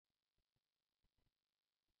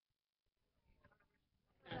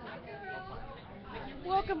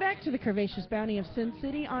Welcome back to the Curvaceous Bounty of Sin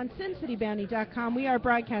City on SinCityBounty.com. We are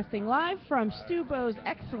broadcasting live from Stu Bo's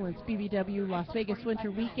Excellence BBW Las Vegas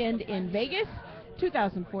Winter Weekend in Vegas,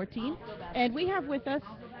 2014. And we have with us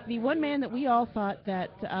the one man that we all thought that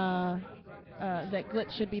that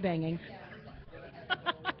Glitz should be banging.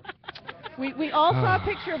 We all saw a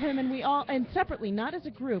picture of him, and separately, not as a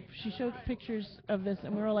group. She showed pictures of this,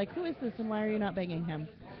 and we were like, "Who is this, and why are you not banging him?"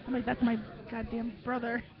 I'm like, "That's my goddamn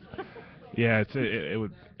brother." Yeah, there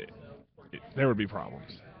would be problems.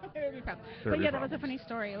 There would be problems. But yeah, that was a funny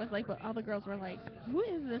story. It was like, all the girls were like, "Who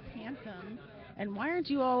is this handsome, and why aren't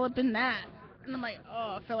you all up in that?" And I'm like,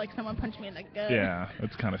 "Oh, I feel like someone punched me in the gut." Yeah,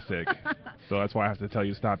 it's kind of sick. So that's why I have to tell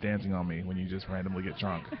you, stop dancing on me when you just randomly get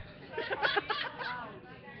drunk.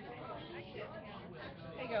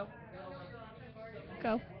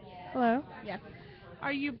 Go. Hello? Yes.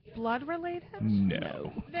 Are you blood related?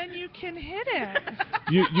 No. Then you can hit it.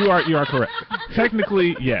 You are correct.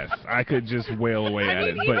 Technically, yes, I could just wail away at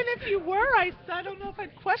it. Even But if you were, I don't know if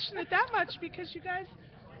I'd question it that much because you guys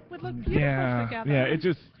would look beautiful together. Yeah,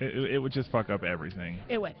 it would just fuck up everything.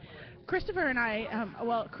 It would. Christopher and I,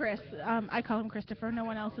 Chris, I call him Christopher. No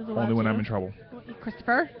one else is allowed Only when to. I'm in trouble.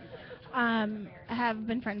 Christopher. Have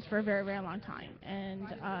been friends for a very, very long time and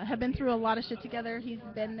have been through a lot of shit together. He's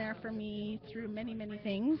been there for me through many, many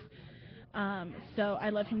things. So I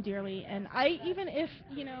love him dearly. And even if,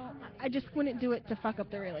 I just wouldn't do it to fuck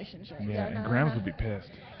up the relationship. Yeah, and Grams would be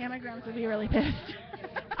pissed. Yeah, my Grams would be really pissed.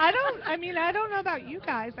 I don't know about you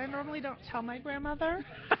guys. I normally don't tell my grandmother.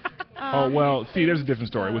 See, there's a different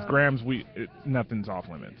story. With Grams, nothing's off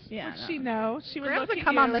limits. Yeah, would she know? She would Grams look would at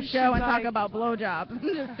come you on the and show and she's talk like, about blowjobs. I'm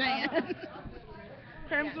just saying.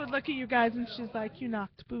 Grams would look at you guys and she's like, "You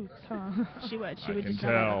knocked boots, huh?" She would. I She can just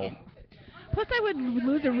tell. Plus, I would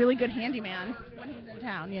lose a really good handyman when he's in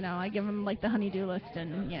town. I give him like the honey-do list,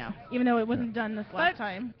 and even though it wasn't done this last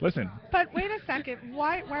time. Listen. But wait a second.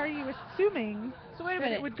 Why are you assuming? So wait a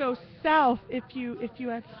minute. It would go south if you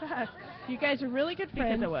had sex. You guys are really good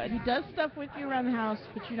friends. Because it would. He does stuff with you around the house,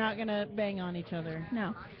 but you're not gonna bang on each other.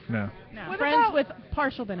 No. What Friends about, with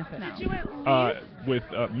partial benefit. Did you at least With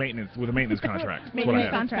a maintenance contract. Maintenance That's what I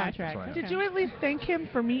have. contract. That's what I have. Did you at least thank him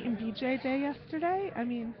for meet and VJ day yesterday? I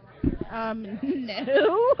mean,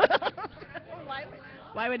 no.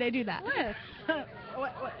 Why would I do that?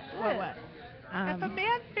 What? What? If a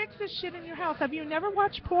man fixes shit in your house, have you never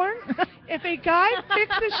watched porn? If a guy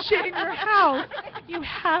fixes shit in your house, you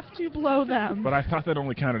have to blow them. But I thought that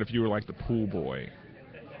only counted if you were like the pool boy.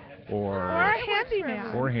 Or a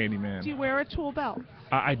handyman. Or a handyman. Do you wear a tool belt?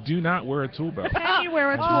 I do not wear a tool belt. Can you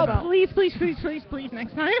wear a tool belt? Please,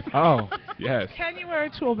 next time. Oh, yes. Can you wear a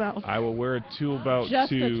tool belt? I will wear a tool belt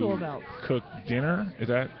Just to a tool belt. cook dinner.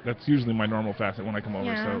 That's usually my normal facet when I come over.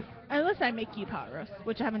 Yeah. So Unless I make you pot roast,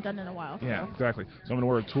 which I haven't done in a while. yeah, So. exactly. So I'm gonna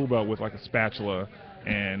wear a tool belt with like a spatula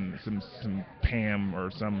and some Pam or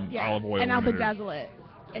some olive oil. And I'll in it. bedazzle it,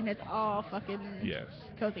 and it's all fucking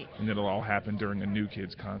cozy. And it'll all happen during a New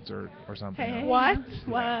Kids concert or something. Hey. What?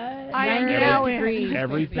 What? I am now in.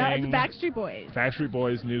 Everything. That's Backstreet Boys. Backstreet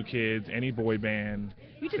Boys, New Kids, any boy band.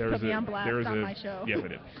 You just put me on blast on my show. Yes, I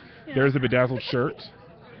did. Yeah. There's a bedazzled shirt.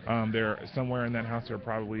 There somewhere in that house there are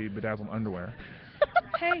probably bedazzled underwear.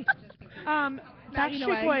 Hey,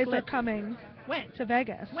 Backstreet Boys are coming. When? To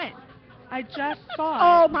Vegas. When? I just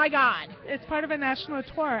saw Oh my God! It's part of a national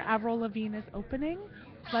tour. Avril Lavigne is opening.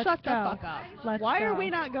 Let's Shut go. the fuck up. Why are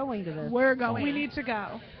we not going to this? We're going. We need to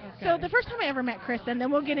go. So the first time I ever met Chris, and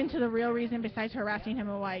then we'll get into the real reason besides harassing him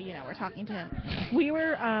and why we're talking to him. We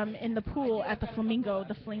were in the pool at the Flamingo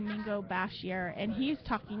Bash year, and he's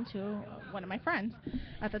talking to one of my friends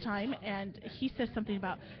at the time, and he says something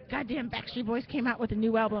about, "Goddamn, Backstreet Boys came out with a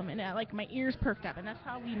new album," and like my ears perked up, and that's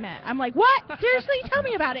how we met. I'm like, "What? Seriously? Tell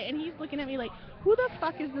me about it." And he's looking at me like, "Who the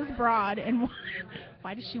fuck is this broad, and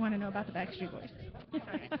why does she want to know about the Backstreet Boys?"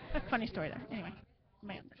 Funny story there. Anyway,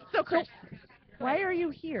 so Chris. Why are you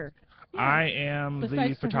here? I am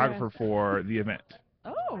the photographer for the event.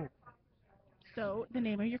 Oh. So the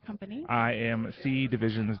name of your company? I am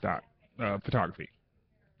CDavisions Photography.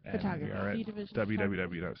 Photography. We are at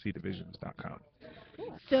www.cdivisions.com.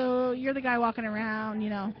 So you're the guy walking around,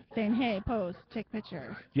 saying, "Hey, pose, take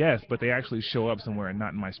pictures." Yes, but they actually show up somewhere and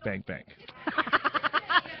not in my spank bank.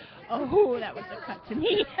 Oh, that was a cut to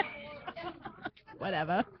me.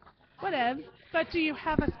 Whatever. But do you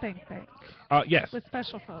have a spank bank? Yes. With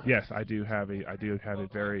special photos. Yes, I do have a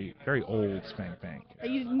very, very old spank bank.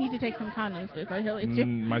 You need to take some condoms if I tell you.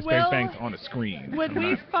 My spank bank's on a screen. Would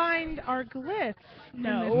we find our glitz?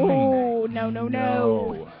 No. No.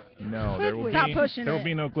 No, there will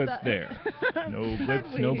be no glitz there. No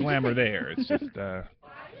glitz, no glamour there. It's just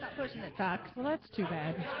pushing it, Talk. Well, that's too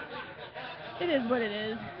bad. It is what it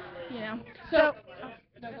is, you know. So,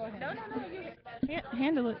 No, go ahead. No, you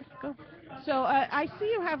handle it. Go. so I see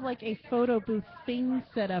you have like a photo booth thing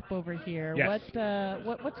set up over here. Yes.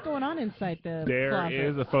 What's going on inside the There closet?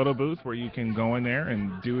 is a photo booth where you can go in there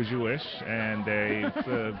and do as you wish, and they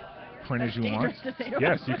print as you want. Dangerous to say.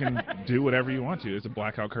 Yes, you can do whatever you want to. It's a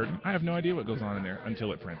blackout curtain. I have no idea what goes on in there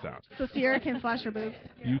until it prints out. So Sierra can flash her boobs.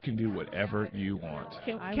 You can do whatever you want.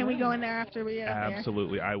 Can we go in there after we get up there?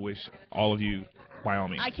 Absolutely. I wish all of you, by all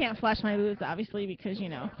means. I can't flash my boobs, obviously, because, you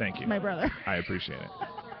know, Thank you. it's my brother. I appreciate it.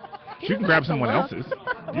 He You can doesn't grab have to someone look. else's.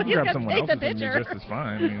 Well, You can he's grab gonna someone take the else's and be picture. just as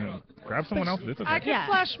fine. I mean, grab someone else's. It's I okay. can Yeah.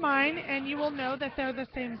 flash mine, and you will know that they're the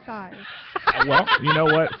same size. Well, you know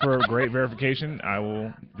what? For great verification, I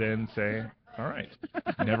will then say, all right.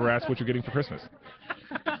 Never ask what you're getting for Christmas.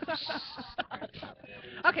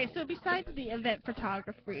 Okay, so besides the event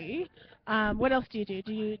photography, what else do you do?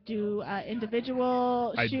 Do you do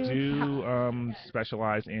individual I shoots? do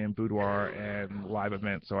specialize in boudoir and live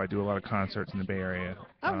events, so I do a lot of concerts in the Bay Area.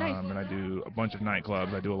 Oh, nice. And I do a bunch of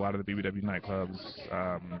nightclubs. I do a lot of the BBW nightclubs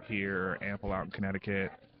here, Ample out in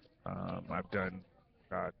Connecticut. I've done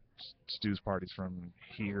Stu's parties from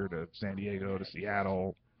here to San Diego to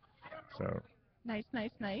Seattle. So Nice.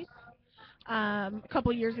 A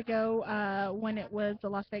couple years ago, when it was the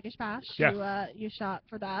Las Vegas Bash, Yes. you shot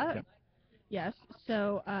for that. Yep. Yes.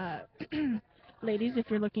 So, ladies, if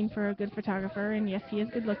you're looking for a good photographer, and yes, he is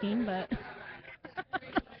good looking, but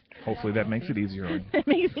hopefully that makes it easier on you. it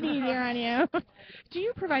makes it easier on you. Do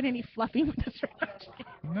you provide any fluffing with this?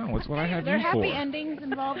 No, it's what I have There are you happy for. endings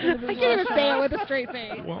involved in the I can't even say it with a straight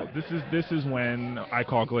face. Well, this is when I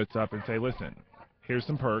call Glitz up and say, listen, here's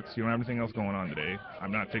some perks. You don't have anything else going on today.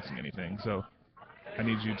 I'm not fixing anything, so I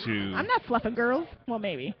need you to. I'm not fluffing girls. Well,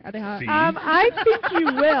 maybe. Are they hot? See? I think you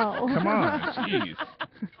will. Come on, jeez.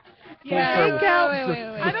 Yeah, Full I service,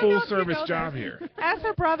 know. it's I a don't know full if you service know job this. here. As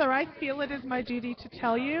her brother, I feel it is my duty to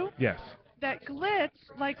tell you Yes. that Glitz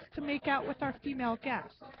likes to make out with our female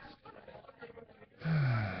guests.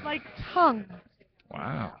 Like tongue.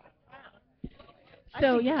 Wow.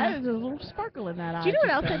 So, There's yeah. a little sparkle in that eye. Do you know what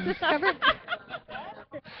else just I've then. discovered?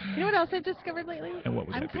 You know what else I've discovered lately? And what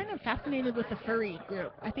would I'm that be? kind of fascinated with the furry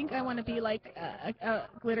group. I think I want to be like a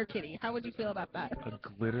glitter kitty. How would you feel about that? A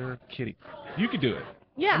glitter kitty. You could do it.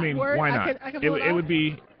 Yeah, I mean, word, why not? I could pull it it off. would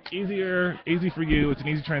be easy for you. It's an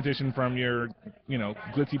easy transition from your,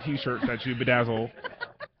 glitzy T-shirts that you bedazzle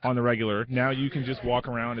on the regular. Now you can just walk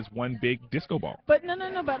around as one big disco ball. But no,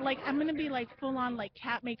 but like I'm gonna be like full on like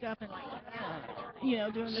cat makeup and like,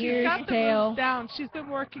 doing the She's got the tail. moves down. She's been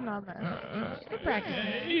working on this. Good practice.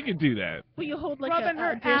 You can do that. Will you hold like Rubbing a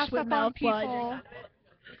her dish ass with up on mouth blood? people.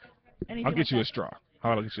 Anything I'll like get you a that? straw.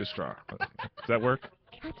 How about I get you a straw? Does that work?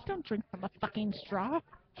 Cats don't drink from a fucking straw.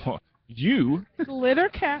 You Glitter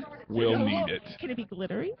cat. will need it. Can it be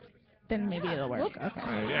glittery? Then maybe it'll work.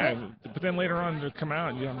 Okay. Yeah, but then later on to come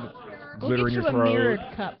out and you have the We'll glitter get in you your a throat. mirrored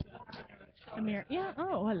cup. A mirror. Yeah.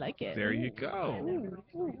 Oh, I like it. There you go.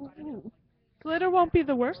 Ooh. Glitter won't be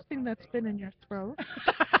the worst thing that's been in your throat.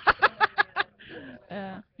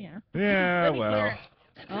 Yeah. Yeah, Let me well. clear it.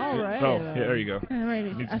 All right. Oh, yeah, there you go.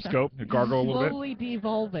 Maybe. Need some scope? Gargle a little bit? Slowly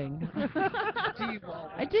devolving.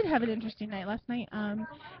 I did have an interesting night last night.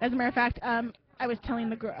 As a matter of fact, I was telling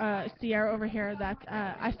the Sierra over here that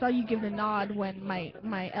I saw you give the nod when my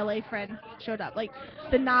LA friend showed up. Like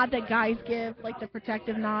the nod that guys give, like the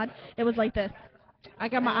protective nod. It was like this. I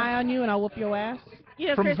got my eye on you, and I'll whoop your ass. You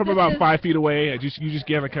know, From Chris, from this about is 5 feet away, you just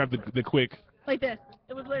gave a kind of the quick. like this.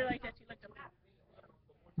 It was literally like this. You looked up.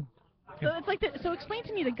 So it's like this. So explain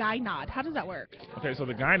to me the guy nod. How does that work? Okay, so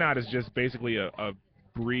the guy nod is just basically a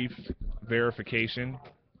brief verification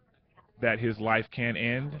that his life can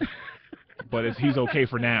end, but he's okay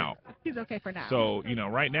for now. He's okay for now. So,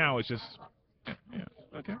 right now it's just,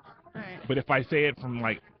 okay. All right. But if I say it from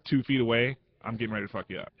like 2 feet away, I'm getting ready to fuck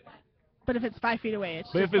you up. But if it's 5 feet away, it's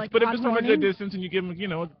But just if like it's on from a warning? good distance and you give him,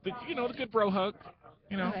 the good bro hug,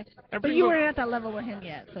 Okay. But everything you goes- weren't at that level with him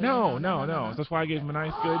yet. So No. So that's why I gave him a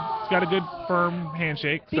nice, good. He's got a good, firm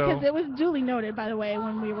handshake. Because So it was duly noted, by the way,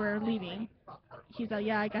 when we were leaving. He's like,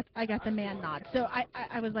 yeah, I got the man nod. So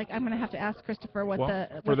I was like, I'm gonna have to ask Christopher what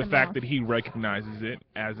for the fact mouth- that he recognizes it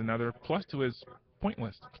as another plus to his point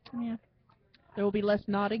list, Yeah. There will be less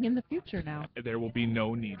nodding in the future now. there will be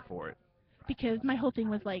no need for it. Because my whole thing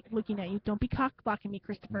was like looking at you. Don't be cock blocking me,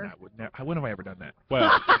 Christopher. When have I ever done that?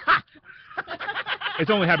 Well, it's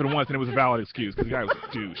only happened once, and it was a valid excuse because the guy was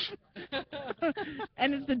a douche.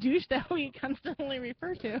 And it's the douche that we constantly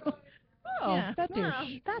refer to. Oh, yeah. that douche. Wow,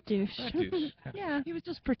 that douche. That douche. Yeah, He was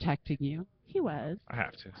just protecting you. he was. I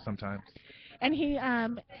have to sometimes. And he,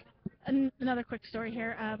 another quick story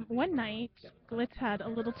here. One night, Glitz had a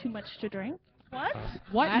little too much to drink. What?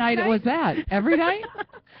 What night was that? Every night?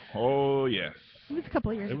 Oh yes. It was a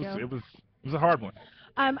couple of years ago. It was a hard one.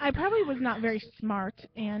 I probably was not very smart,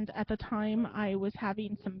 and at the time I was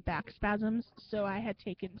having some back spasms, so I had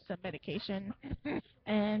taken some medication,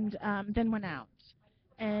 and then went out,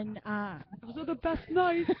 and Those are the best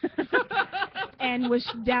nights. and was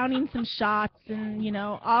downing some shots, and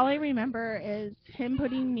all I remember is him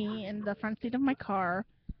putting me in the front seat of my car,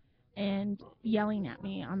 and yelling at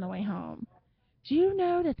me on the way home. Do you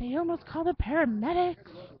know that they almost called the paramedics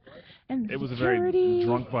and the It was a security? very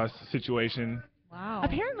drunk bus situation. Wow.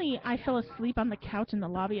 Apparently, I fell asleep on the couch in the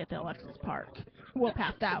lobby at the Alexis Park. Well,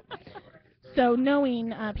 passed out. So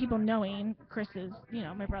people knowing Chris is,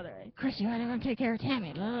 my brother. Chris, you want to go take care of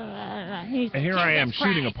Tammy. And here I am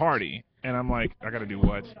shooting a party, and I'm like, I gotta do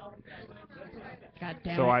what? God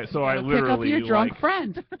damn So it. I Pick up literally your drunk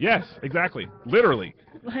friend. Yes, exactly, literally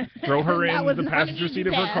throw her That in was the not an passenger easy seat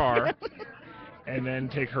of her task. car, and then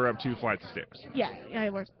take her up 2 flights of stairs. Yeah.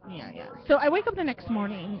 So I wake up the next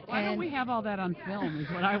morning, Why and don't we have all that on film is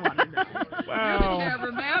what I want to know. Well,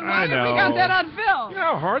 Cameraman, I why don't know. we have that on film? You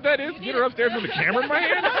know how hard that is to get her upstairs with a camera in my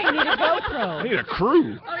hand? You need a GoPro. I need a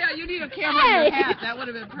crew. Oh, yeah, you need a camera in your hat. That would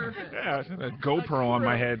have been perfect. Yeah, a GoPro on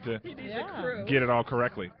my head to Yeah. get it all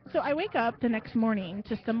correctly. so I wake up the next morning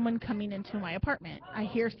to someone coming into my apartment. I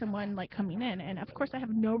hear someone coming in, and of course I have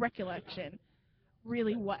no recollection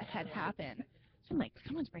really what had happened. So I'm like,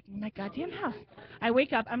 someone's breaking my goddamn house. I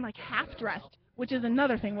wake up, I'm half dressed, which is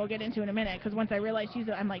another thing we'll get into in a minute, because once I realize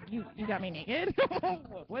I'm like, you got me naked?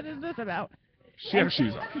 What is this about? She had her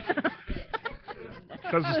shoes off.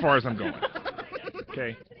 That's as far as I'm going.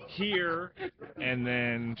 Okay, here, and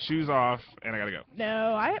then shoes off, and I gotta go.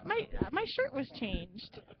 No, my shirt was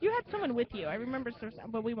changed. You had someone with you. I remember,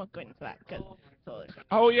 but we won't go into that because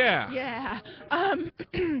Oh yeah. yeah.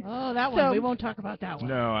 Oh, that one. We won't talk about that one.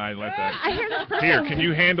 No, I let that. I hear this person. Here, can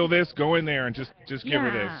you handle this? Go in there and just give her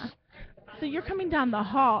Yeah. this. So you're coming down the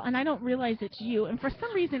hall, and I don't realize it's you. And for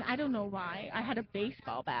some reason, I don't know why, I had a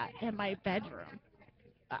baseball bat in my bedroom.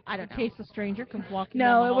 I don't In know. case a stranger comes walking No,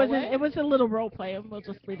 down the it wasn't. hallway. It was a little role play, and we'll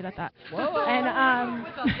just leave it at that. Whoa. And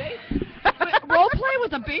Role play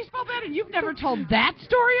with a baseball bat, and you've never told that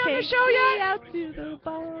story on the Take show me yet? out to the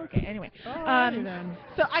ball. Okay, anyway. Alrighty then.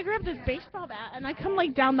 So I grab this baseball bat, and I come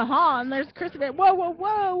down the hall, and there's Chris. Whoa, whoa,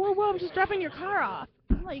 whoa, whoa, whoa! I'm just dropping your car off.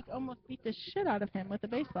 I'm almost beat the shit out of him with the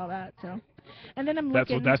baseball bat. So, and then I'm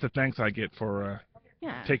looking. That's the thanks I get for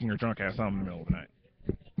yeah. taking her drunk ass home in the middle of the night.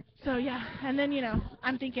 So yeah, and then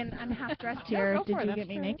I'm thinking I'm half dressed No, here. go Did for it. you That's get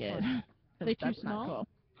me true. naked? They too That's small? not cool.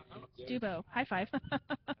 Stubo, high five.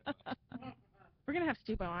 We're gonna have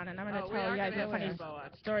Stubo on, and I'm gonna tell you guys a funny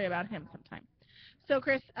story about him sometime. So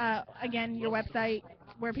Chris, again, your website,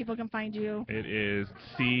 where people can find you. It is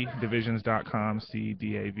CDavisions.com,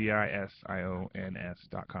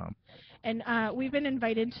 CDavisions.com. And we've been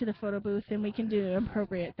invited to the photo booth, and we can do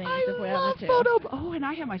appropriate things if we love have to. photo. Oh, and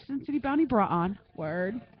I have my Sin City Bounty bra on.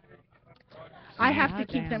 Word. I have to Yeah,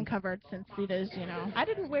 keep damn. them covered since it is, I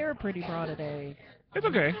didn't wear a pretty bra today. It's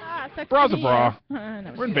okay. Sucks Bra's to a be bra. you.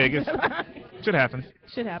 No, We're in shit. Vegas. Shit happens.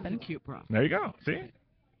 Should happen. Cute bra. There you go. See?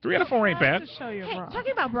 3 out of 4 ain't bad. Just show your Hey, bra.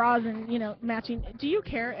 talking about bras and matching. Do you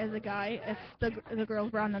care as a guy if the girls'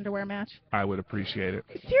 bra and underwear match? I would appreciate it.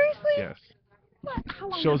 Seriously? Yes. What? How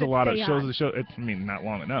long Shows does a lot of it stay shows on? the show. I mean, not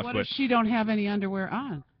long enough, What but if she don't have any underwear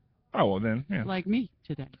on, oh well then, yeah. like me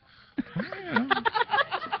today?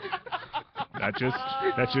 That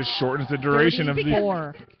just shortens the duration of the.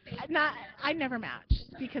 34. I never match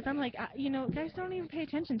because I'm like, guys don't even pay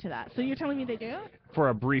attention to that. So you're telling me they do? For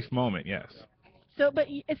a brief moment, yes. So, but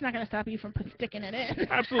it's not going to stop you from sticking it in.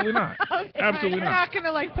 Absolutely not. Okay. Absolutely You're not. not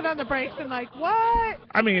gonna put on the brakes and what?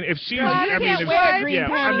 I mean, if she's, No, you I mean, can't if, wear green yeah, I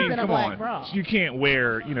panties mean, and a come black on, bra. you can't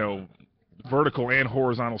wear, vertical and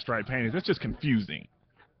horizontal striped panties. That's just confusing.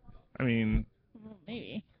 I mean,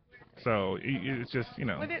 Maybe. so it's just,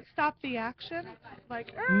 Would it stop the action?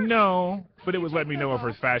 Like, No, but it would let me know of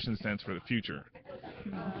her fashion sense for the future.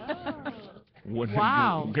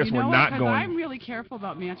 Wow. Guess you we're know not what? 'Cause going. I'm really careful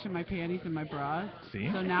about matching my panties and my bras. See?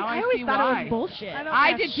 So now I I always see thought why. it was bullshit. I don't I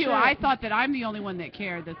have did too. shit. I thought that I'm the only one that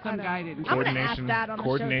cared, that some guy didn't I'm care. going to ask Coordination- that on the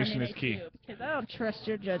coordination show is key. because I don't trust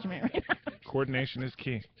your judgment right now. Coordination is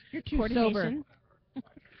key. You're too sober. Coordination.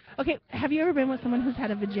 Okay, have you ever been with someone who's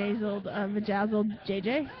had a vajazzled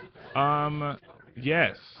JJ?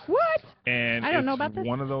 Yes. What? And I don't know it's about this.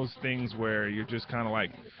 one of those things where you're just kind of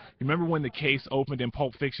like, you remember when the case opened in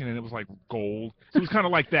Pulp Fiction and it was like gold? So it was kind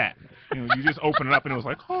of like that. You just open it up and it was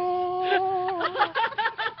like, oh.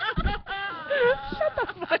 Shut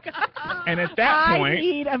the fuck up. And at that I point,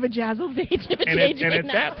 need a vajazzle vajayjay and at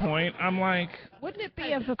now. that point, I'm like, Wouldn't it be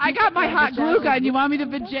if a I got my people hot had glue vajazzle gun. You glue? want me to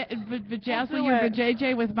vajazzle do your it.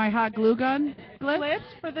 vajayjay with my hot glue gun? Blitz,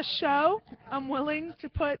 for the show, I'm willing to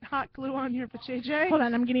put hot glue on your vajayjay. Hold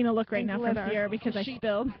on, I'm getting a look right And now from glitter. Sierra because I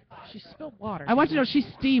spilled. She spilled water. I want you to know she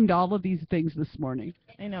steamed all of these things this morning.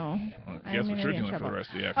 I know. guess I'm what gonna you're be in doing for trouble. the rest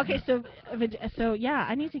of the afternoon. Okay, so yeah,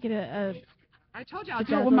 I need to get a I told you I'll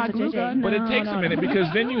do it with my glue gun. But it No, takes no, a minute no. because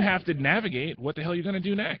then you have to navigate what the hell you're going to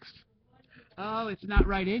do next. Oh, it's not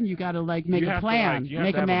right in. You got to like make You a have to, plan, you have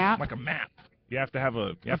make to a have map, like a map. You have to have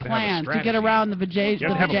a you have to plan have a to strategy. get around the vajay. You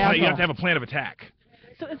have to have a plan. You have to have a plan of attack.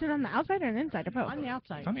 So is it on the outside or on the inside or both? On the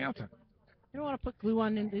outside. It's on the outside. You don't want to put glue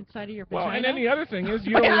on the inside of your Well, vagina. and then the other thing is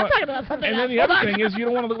you Okay, don't I'm want. talking about something And then else. the Hold other on. thing is you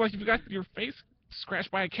don't want to look like you've got your face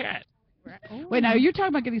scratched by a cat. Wait, now you're talking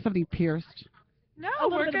about getting something pierced. No, A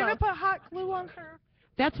little we're bit of gonna both. put hot glue on her.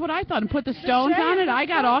 That's what I thought, and put the stones on it. I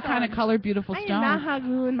got all kind of colored, beautiful I am not stones. hot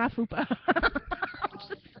gluing my fupa.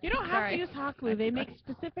 You don't have Sorry. to use hot glue. They make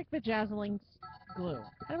specific vajazzling glue.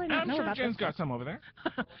 How do I not I'm know sure about Jen's this? got some over there.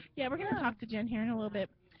 Yeah, we're gonna talk to Jen here in a little bit.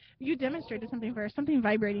 You demonstrated something for her. Something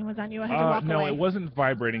vibrating was on you. I had to walk No, away. it wasn't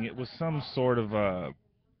vibrating. It was some sort of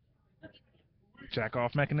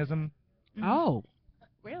jack-off mechanism. Oh,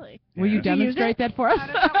 Really? will you Did you use demonstrate it? that for us?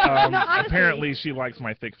 No, honestly. Apparently, she likes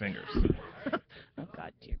my thick fingers. Oh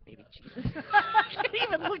God, dear baby Jesus! I can't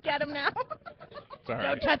even look at him now. Sorry.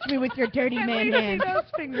 Don't touch me with your dirty Can't man wait to see hands.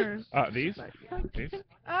 those fingers. These? These?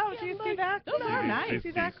 Oh, do you see that? Those are These? nice. You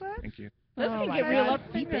see that, Cliff? Thank you. Those Oh can my get real God.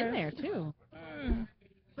 up deep in there too.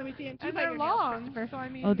 Let me see it. And they're long, so I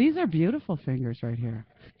mean. Oh, these are beautiful fingers right here.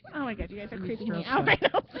 Oh my God, you guys are Let me creeping me stroke out them. right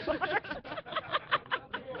now. So hard.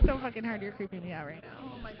 So fucking hard. You're creeping me out right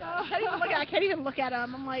now. Oh my God. I can't even look at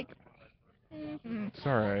him. I'm like. It's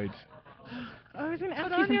all right. I was gonna ask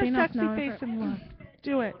Put you on your something else sexy now. face and look.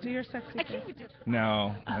 Do it. Do your sexy I face. can't even do it.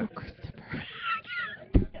 No. Oh, Christopher.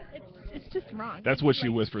 It's just wrong. That's what she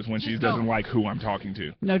whispers when she doesn't like who I'm talking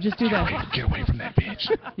to. No, just do this. Get away from that bitch.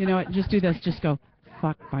 You know what? Just do this. Just go.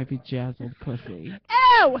 Fuck my bejazzled pussy.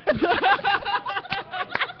 Ew!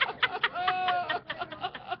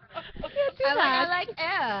 I like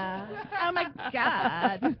Oh my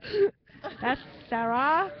God. That's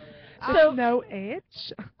Sarah. So- No H.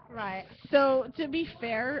 Right. So to be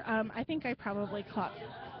fair, I think I probably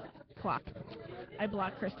I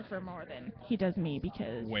block Christopher more than he does me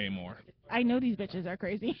because Way more. I know these bitches are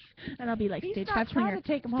crazy, and I'll be like He's stage not 5 trying clear, to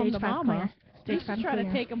take him home stage to 5 mama. clear, stage He's 5 trying to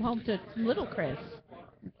clear. take him home to little Chris.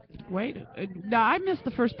 Wait. Now, I missed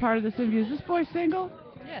the first part of this interview. Is this boy single?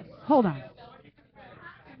 Yes. Hold on.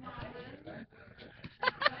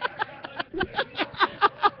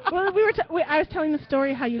 Well, I was telling the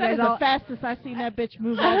story how you That guys is all the fastest I've seen that bitch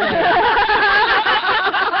move all day.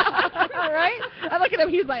 right? I look at him.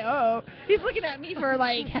 He's like, oh. He's looking at me for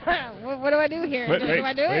like, what do I do here? Wait, do wait,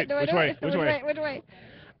 I do it? wait, Do I which do way? it? Which way? Which way?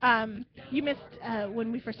 You missed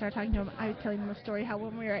when we first started talking to him. I was telling him the story how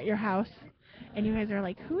when we were at your house, and you guys are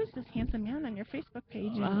like, who is this handsome man on your Facebook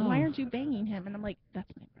page? And why Oh. aren't you banging him? And I'm like, that's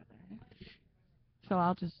my brother. So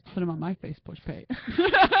I'll just put him on my Facebook page.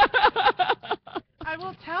 I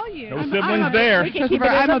will tell you No siblings there. We can keep Christopher,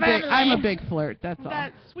 it as a I'm a family. big flirt. That's all.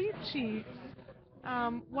 that sweet cheeks.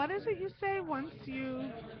 What is it you say? Once you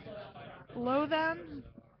blow them,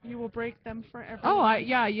 you will break them forever. Oh,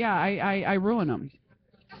 I ruin them.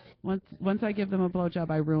 Once I give them a blowjob,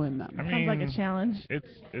 I ruin them. I Sounds like a mean, challenge. it's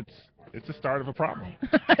the start of a problem.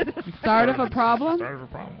 Start of a problem? Start of a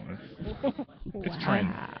problem. It's trend.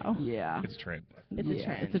 Wow. Yeah. It's trend. It's a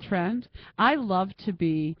trend. It's a trend. I love to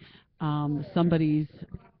be somebody's.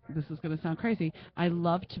 This is going to sound crazy. I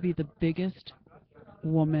love to be the biggest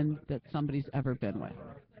woman that somebody's ever been with.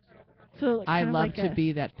 So I kind of love like to a-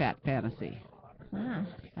 be that fat fantasy. Wow.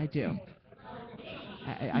 I do.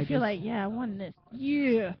 I feel like, yeah, I won this.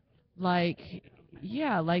 Yeah. like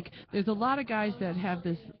there's a lot of guys that have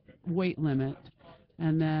this weight limit,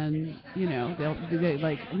 and then they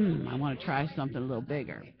like, I want to try something a little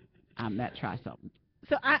bigger. Try something.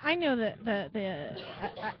 So I know that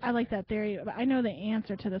I like that theory, but I know the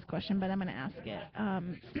answer to this question, but I'm going to ask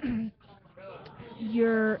it.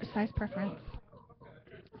 Your size preference.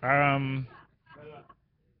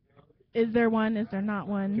 Is there one? Is there not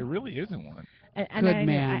one? There really isn't one. And Good I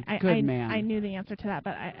man. Knew, Good man. I knew the answer to that,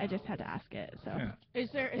 but I just had to ask it. So Yeah. Is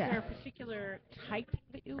there Yeah. a particular type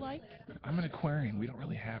that you like? I'm an Aquarian. We don't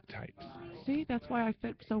really have types. See, that's why I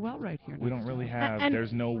fit so well right here. We don't really have. And-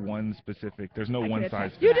 there's no one specific. There's no I one could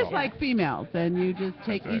size. attest. You fits just all. like females, and you just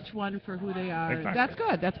take That's it. each one for who they are. Exactly. That's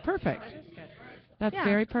good. That's perfect. That's Yeah.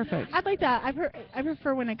 very perfect. I'd like that. I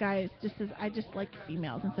prefer when a guy just says, I just like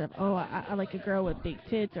females instead of, oh, I like a girl with big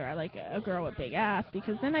tits or I like a girl with big ass,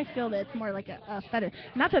 because then I feel that it's more like a fetish.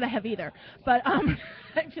 Not that I have either, but I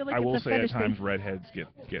feel like I it's will a say at fetish times thing. redheads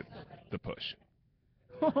get the push.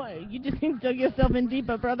 You just dug yourself in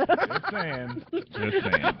deeper, brother. Just saying. Just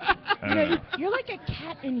saying. You know, you're like a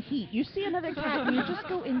cat in heat. You see another cat and you just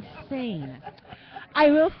go insane. I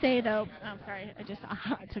will say though, I'm sorry,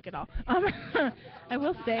 I took it all. I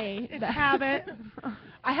will say It's that habit.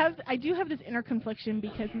 I do have this inner confliction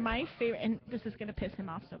because my favorite, and this is gonna piss him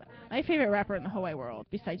off so bad. My favorite rapper in the whole wide world,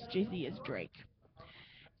 besides Jay-Z, is Drake.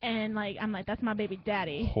 And like, I'm like, that's my baby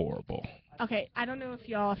daddy. Horrible. Okay, I don't know if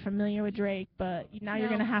y'all are familiar with Drake, but now you're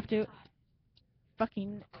No. gonna have to.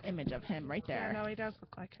 Fucking image of him right there. Yeah, no, he does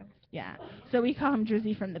look like him. Yeah. So we call him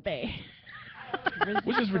Drizzy from the Bay.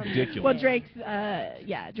 Which is ridiculous. Well, Drake's,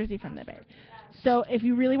 Drizzy from the Bay. So if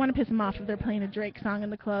you really want to piss him off, if they're playing a Drake song in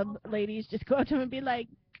the club, ladies, just go up to him and be like,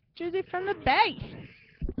 Drizzy from the Bay.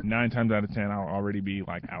 9 times out of 10, I'll already be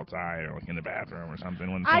like outside or like in the bathroom or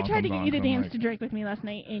something when the I song tried to comes get on, you to so I'm dance like- to Drake with me last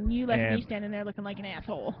night, and you left me And- standing there looking like an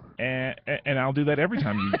asshole. And I'll do that every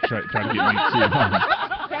time you try to get me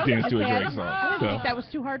to dance to a Drake I song. didn't think So that was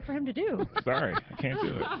too hard for him to do. sorry, I can't do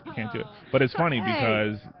it. Can't do it. But it's funny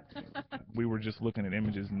because we were just looking at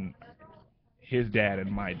images and his dad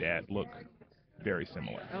and my dad look very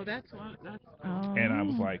similar. Oh, that's one. That's Oh. And I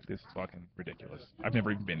was like, this is fucking ridiculous. I've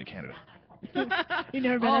never even been to Canada. You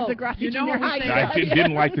never been at the Degrassi you know Junior what we High? say- I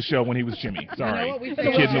didn't like the show when he was Jimmy. Sorry. You know what we The say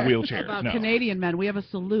kid in the about- wheelchair. About No. Canadian men, we have a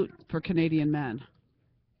salute for Canadian men.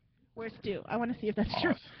 Where's Stu? I want to see if that's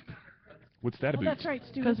true. Pause. What's that Well, about? that's right.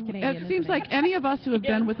 Stu Because is Canadian. it seems isn't like any of us who have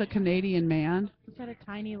Yeah. been with a Canadian man, he? He's got a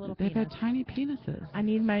tiny little they've penis. had tiny penises. I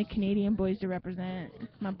need my Canadian boys to represent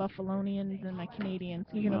my Buffalonians and my Canadians.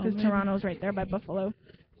 You know, Well, because maybe- Toronto's right there by Buffalo.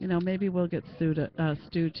 You know, maybe we'll get Stu to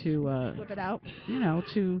Whip it out. you know,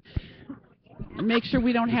 to make sure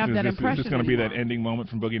we don't have that Is impression. this going to be that anymore. ending moment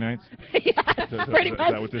from Boogie Nights? Yeah, pretty Is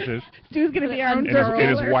much. that what this is? Stu's gonna be our own In his, girl. in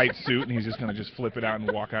his white suit, and he's just going to just flip it out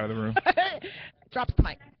and walk out of the room. Drops the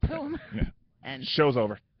mic. Boom. Yeah. And Show's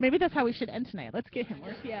over. maybe that's how we should end tonight. Let's get him.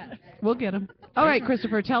 Where's he at? We'll get him. All right,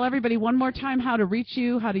 Christopher, tell everybody one more time how to reach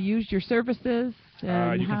you, how to use your services.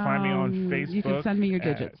 And You can find me on how Facebook. You can send me your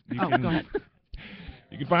at- digits. you Oh, can- go ahead.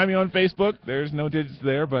 You can find me on Facebook. There's no digits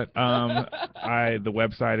there, but the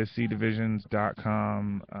website is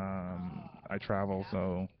CDavisions.com. I travel,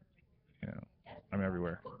 so I'm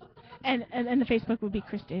everywhere. And the Facebook would be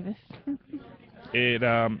Chris Davis. It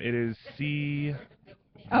is C.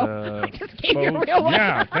 Oh, I just gave you a real one.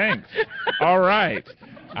 Yeah, thanks. All right,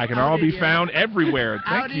 I can all be found everywhere.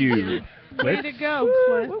 Thank you. Way Glitz. to go,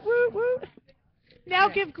 Glitz. Woo, woo, woo. Now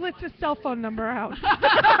give Glitz his cell phone number out.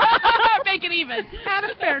 Make it even. Out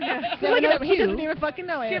of fairness. Look at him. He doesn't even fucking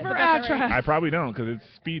know it. Give her but that's all right. address. I probably don't because it's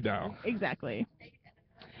speed dial. Exactly.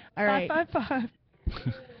 All right.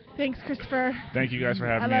 555. Thanks, Christopher. Thank you guys for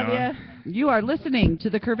I having me love on. you. You are listening to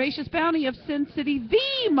the Curvaceous Bounty of Sin City,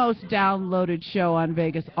 the most downloaded show on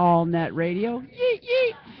Vegas All Net Radio. Yeet,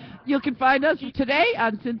 yeet. You can find us today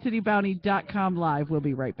on SinCityBounty.com live. We'll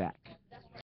be right back.